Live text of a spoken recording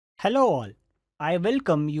Hello all, I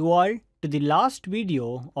welcome you all to the last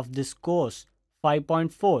video of this course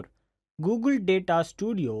 5.4 Google Data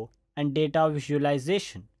Studio and Data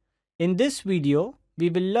Visualization. In this video,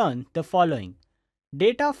 we will learn the following: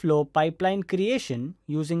 data flow pipeline creation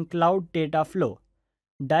using Cloud Data Flow,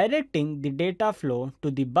 directing the data flow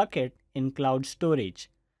to the bucket in cloud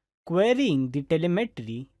storage, querying the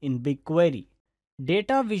telemetry in BigQuery,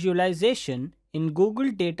 data visualization in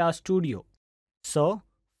Google Data Studio. So,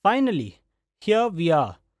 finally, here we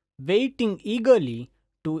are, waiting eagerly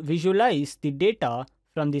to visualize the data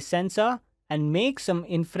from the sensor and make some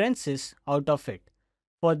inferences out of it.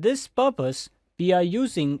 For this purpose, we are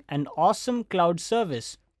using an awesome cloud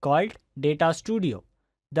service called Data Studio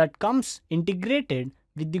that comes integrated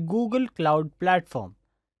with the Google Cloud Platform.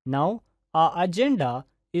 Now, our agenda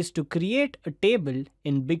is to create a table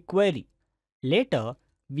in BigQuery. Later,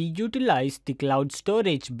 we utilize the cloud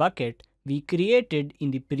storage bucket we created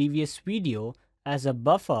in the previous video as a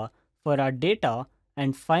buffer for our data,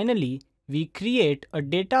 and finally we create a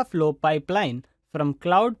data flow pipeline from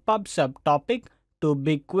Cloud PubSub topic to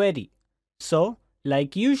BigQuery. So,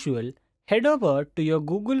 like usual, head over to your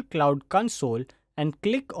Google Cloud Console and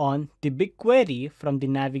click on the BigQuery from the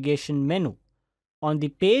navigation menu. On the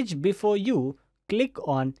page before you, click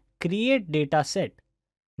on Create Dataset.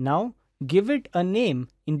 Now, give it a name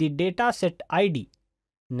in the Dataset ID.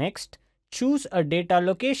 Next, choose a data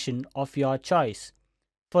location of your choice.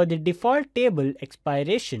 For the default table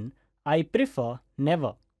expiration, I prefer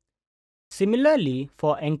never. Similarly,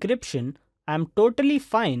 for encryption, I am totally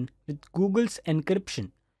fine with Google's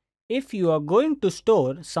encryption. If you are going to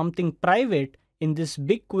store something private in this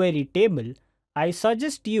BigQuery table, I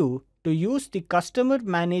suggest you to use the customer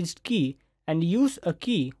managed key and use a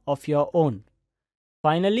key of your own.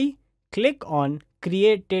 Finally, click on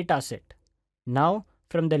Create Dataset. Now,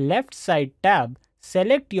 from the left side tab,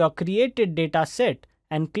 select your created dataset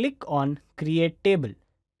and click on Create Table.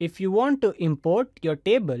 If you want to import your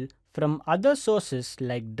table from other sources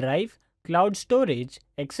like Drive, Cloud Storage,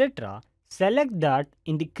 etc., select that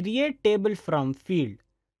in the Create Table From field.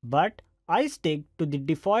 But I stick to the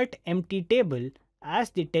default empty table as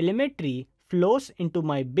the telemetry flows into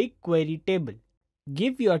my BigQuery table.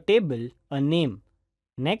 Give your table a name.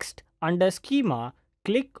 Next, under Schema,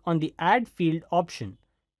 click on the Add Field option.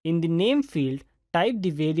 In the name field, type the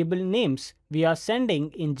variable names we are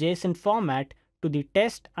sending in JSON format to the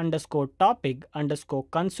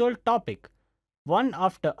test_topic_console topic, one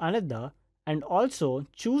after another, and also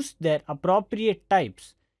choose their appropriate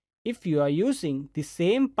types. If you are using the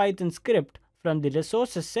same Python script from the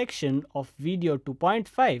resources section of video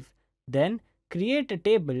 2.5, then create a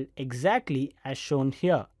table exactly as shown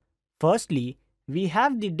here. Firstly, we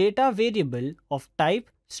have the data variable of type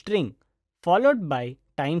string, followed by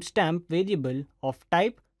timestamp variable of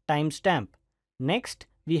type timestamp. Next,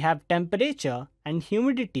 we have temperature and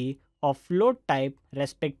humidity of float type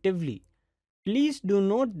respectively. Please do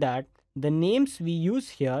note that the names we use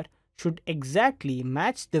here should exactly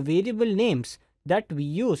match the variable names that we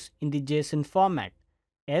use in the JSON format.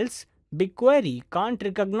 Else, BigQuery can't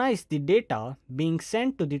recognize the data being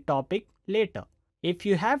sent to the topic later. If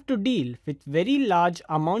you have to deal with very large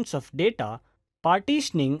amounts of data,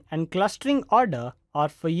 partitioning and clustering order are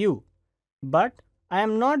for you. But I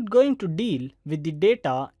am not going to deal with the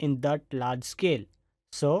data in that large scale.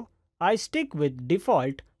 So I stick with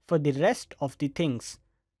default for the rest of the things.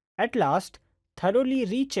 At last, thoroughly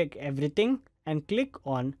recheck everything and click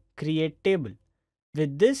on Create Table.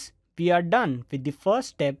 With this, we are done with the first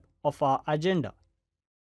step of our agenda.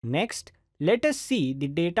 Next, let us see the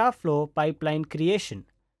data flow pipeline creation.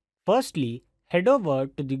 Firstly, head over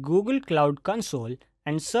to the Google Cloud Console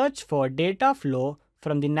and search for data flow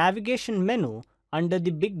from the navigation menu under the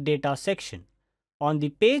Big Data section. On the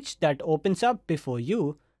page that opens up before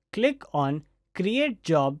you, click on Create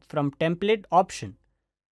Job from Template option.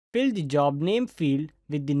 Fill the job name field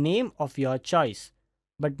with the name of your choice,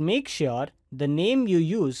 but make sure the name you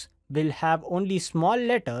use will have only small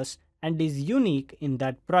letters and is unique in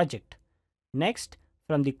that project. Next,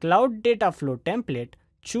 from the Cloud Data Flow template,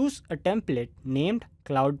 choose a template named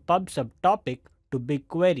Cloud PubSub topic to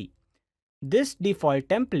BigQuery. This default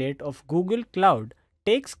template of Google Cloud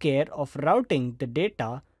takes care of routing the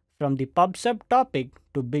data from the PubSub topic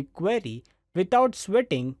to BigQuery without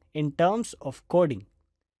sweating in terms of coding.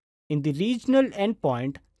 In the regional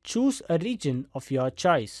endpoint, choose a region of your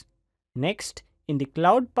choice. Next, in the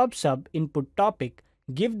Cloud PubSub input topic,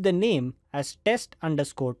 give the name as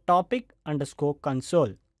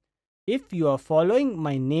test_topic_console. If you are following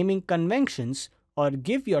my naming conventions, or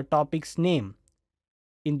give your topic's name.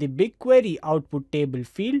 In the BigQuery output table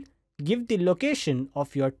field, give the location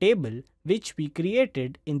of your table which we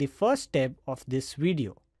created in the first step of this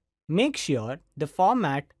video. Make sure the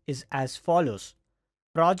format is as follows: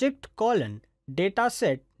 project :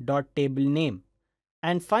 dataset.table name.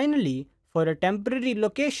 And finally, for a temporary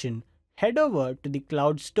location, head over to the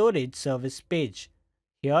Cloud Storage Service page.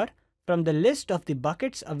 Here, from the list of the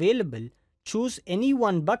buckets available, choose any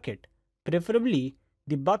one bucket, preferably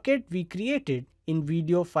the bucket we created in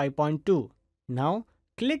video 5.2. Now,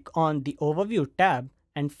 click on the Overview tab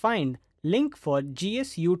and find link for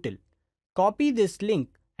GSUtil. Copy this link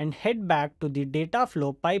and head back to the data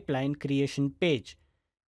flow pipeline creation page.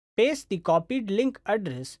 Paste the copied link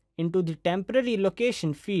address into the temporary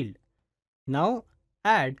location field. Now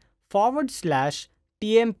add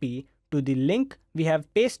 /TMP to the link we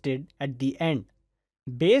have pasted at the end.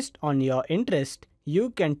 Based on your interest, you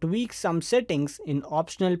can tweak some settings in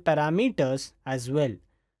optional parameters as well.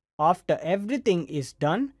 After everything is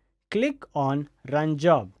done, click on Run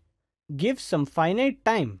Job. Give some finite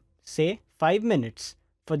time, say 5 minutes,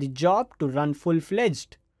 for the job to run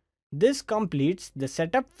full-fledged. This completes the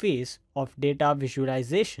setup phase of data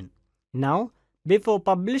visualization. Now, before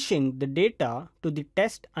publishing the data to the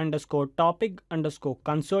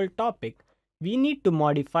test_topic_console topic, we need to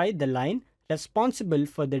modify the line responsible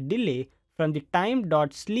for the delay from the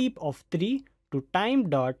time.sleep of 3 to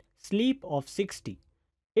time.sleep of 60.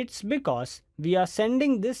 It's because we are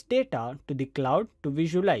sending this data to the cloud to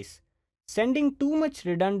visualize. Sending too much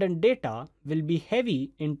redundant data will be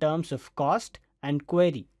heavy in terms of cost and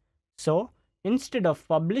query. So, instead of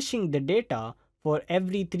publishing the data for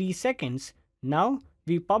every 3 seconds, now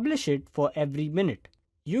we publish it for every minute.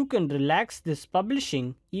 You can relax this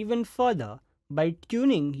publishing even further by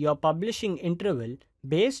tuning your publishing interval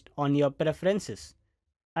based on your preferences.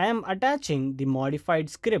 I am attaching the modified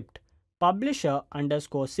script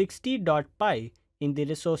publisher_60.py in the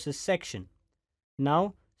resources section.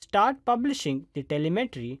 Now start publishing the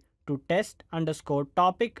telemetry to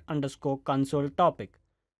test_topic_console topic.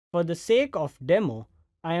 For the sake of demo,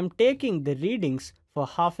 I am taking the readings for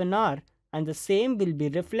half an hour, and the same will be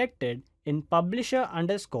reflected in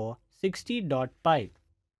publisher_60.py.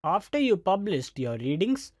 After you published your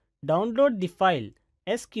readings, download the file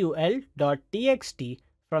sql.txt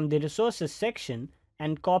from the resources section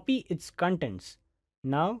and copy its contents.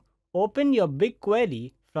 Now open your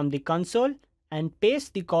BigQuery from the console and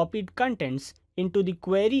paste the copied contents into the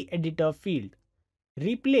query editor field.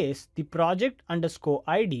 Replace the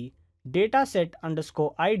project_ID,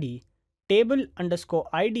 dataset_ID,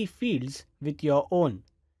 table_ID fields with your own.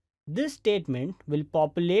 This statement will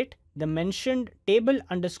populate the mentioned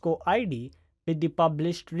table_ID with the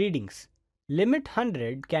published readings. Limit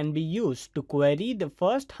 100 can be used to query the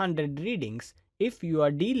first 100 readings if you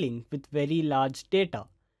are dealing with very large data.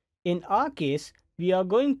 In our case, we are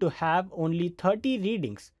going to have only 30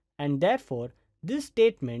 readings, and therefore this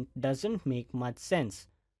statement doesn't make much sense.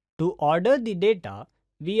 To order the data,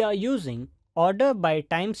 we are using order by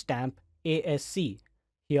timestamp ASC.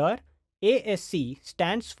 Here, ASC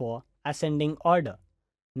stands for ascending order.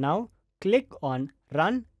 Now click on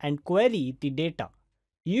Run and query the data.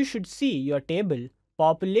 You should see your table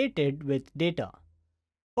populated with data.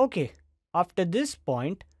 Okay, after this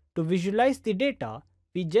point, to visualize the data,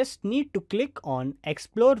 we just need to click on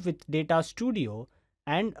Explore with Data Studio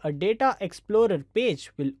and a Data Explorer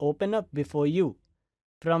page will open up before you.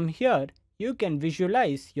 From here, you can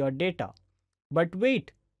visualize your data. But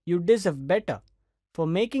wait, you deserve better. For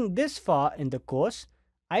making this far in the course,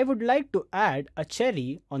 I would like to add a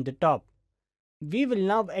cherry on the top. We will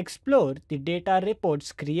now explore the data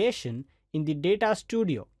reports creation in the Data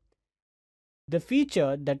Studio. The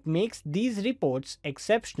feature that makes these reports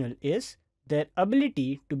exceptional is their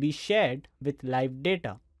ability to be shared with live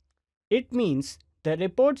data. It means the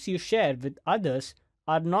reports you share with others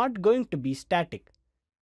are not going to be static.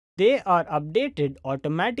 They are updated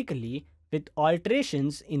automatically with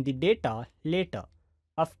alterations in the data later.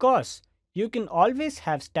 Of course, you can always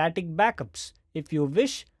have static backups if you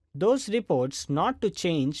wish those reports not to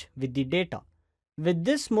change with the data. With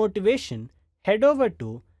this motivation, head over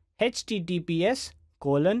to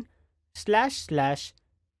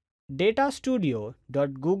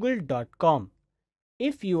https://datastudio.google.com.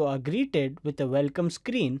 If you are greeted with a welcome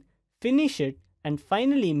screen, finish it and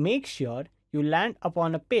finally make sure you land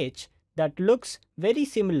upon a page that looks very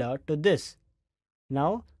similar to this.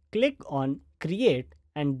 Now click on Create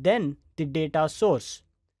and then the data source.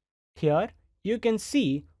 Here you can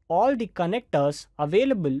see all the connectors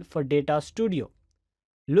available for Data Studio.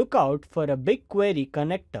 Look out for a BigQuery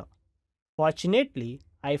connector. Fortunately,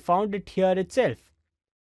 I found it here itself.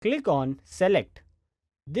 Click on Select.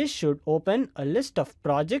 This should open a list of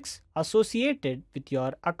projects associated with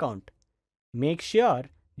your account. Make sure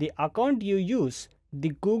the account you use, the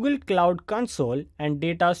Google Cloud Console and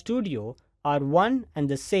Data Studio, are one and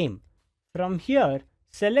the same. From here,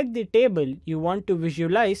 select the table you want to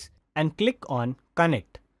visualize and click on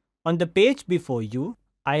Connect. On the page before you,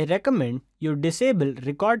 I recommend you disable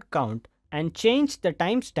record count and change the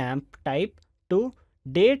timestamp type to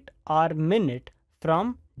date or minute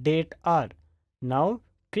from date hour. Now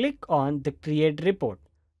click on the Create Report.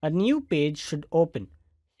 A new page should open.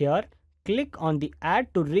 Here, click on the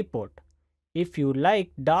Add to Report. If you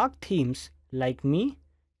like dark themes like me,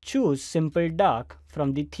 choose Simple Dark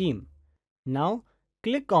from the theme. Now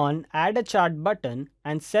click on Add a Chart button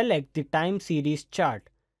and select the time series chart.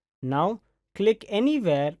 Now click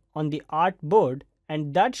anywhere on the artboard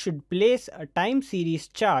and that should place a time series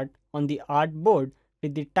chart on the artboard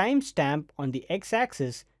with the timestamp on the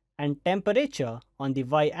x-axis and temperature on the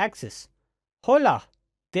y-axis. Hola!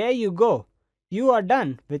 There you go! You are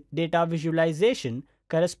done with data visualization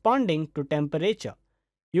corresponding to temperature.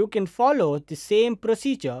 You can follow the same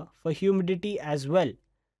procedure for humidity as well.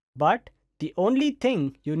 But the only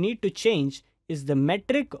thing you need to change is the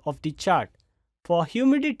metric of the chart. For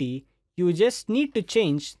humidity, you just need to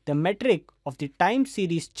change the metric of the time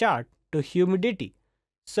series chart to humidity.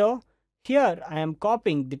 So here I am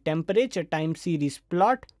copying the temperature time series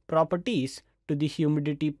plot properties to the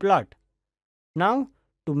humidity plot. Now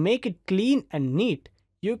to make it clean and neat,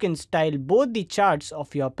 you can style both the charts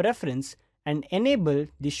of your preference and enable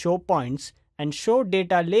the show points and show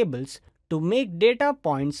data labels to make data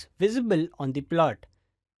points visible on the plot.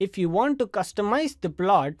 If you want to customize the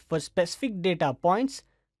plot for specific data points,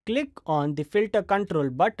 click on the Filter Control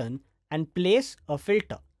button and place a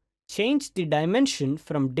filter. Change the dimension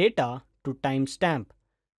from data to timestamp.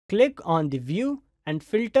 Click on the View and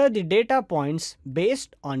filter the data points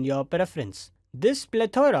based on your preference. This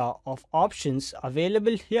plethora of options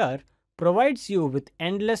available here provides you with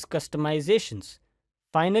endless customizations.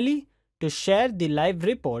 Finally, to share the live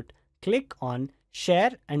report, click on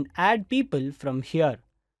Share and add people from here.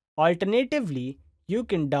 Alternatively, you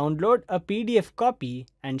can download a PDF copy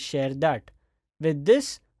and share that. With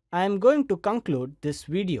this, I am going to conclude this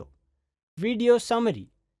video. Video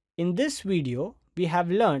summary. In this video, we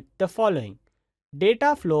have learned the following: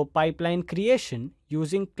 data flow pipeline creation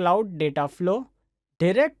using Cloud Data Flow,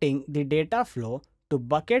 directing the data flow to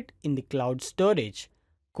bucket in the cloud storage,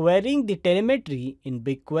 querying the telemetry in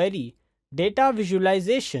BigQuery, data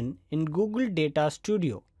visualization in Google Data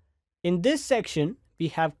Studio. In this section, we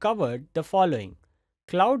have covered the following: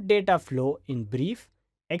 Cloud Data Flow in brief,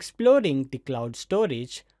 exploring the cloud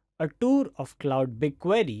storage, a tour of Cloud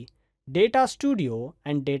BigQuery, Data Studio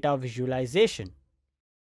and data visualization.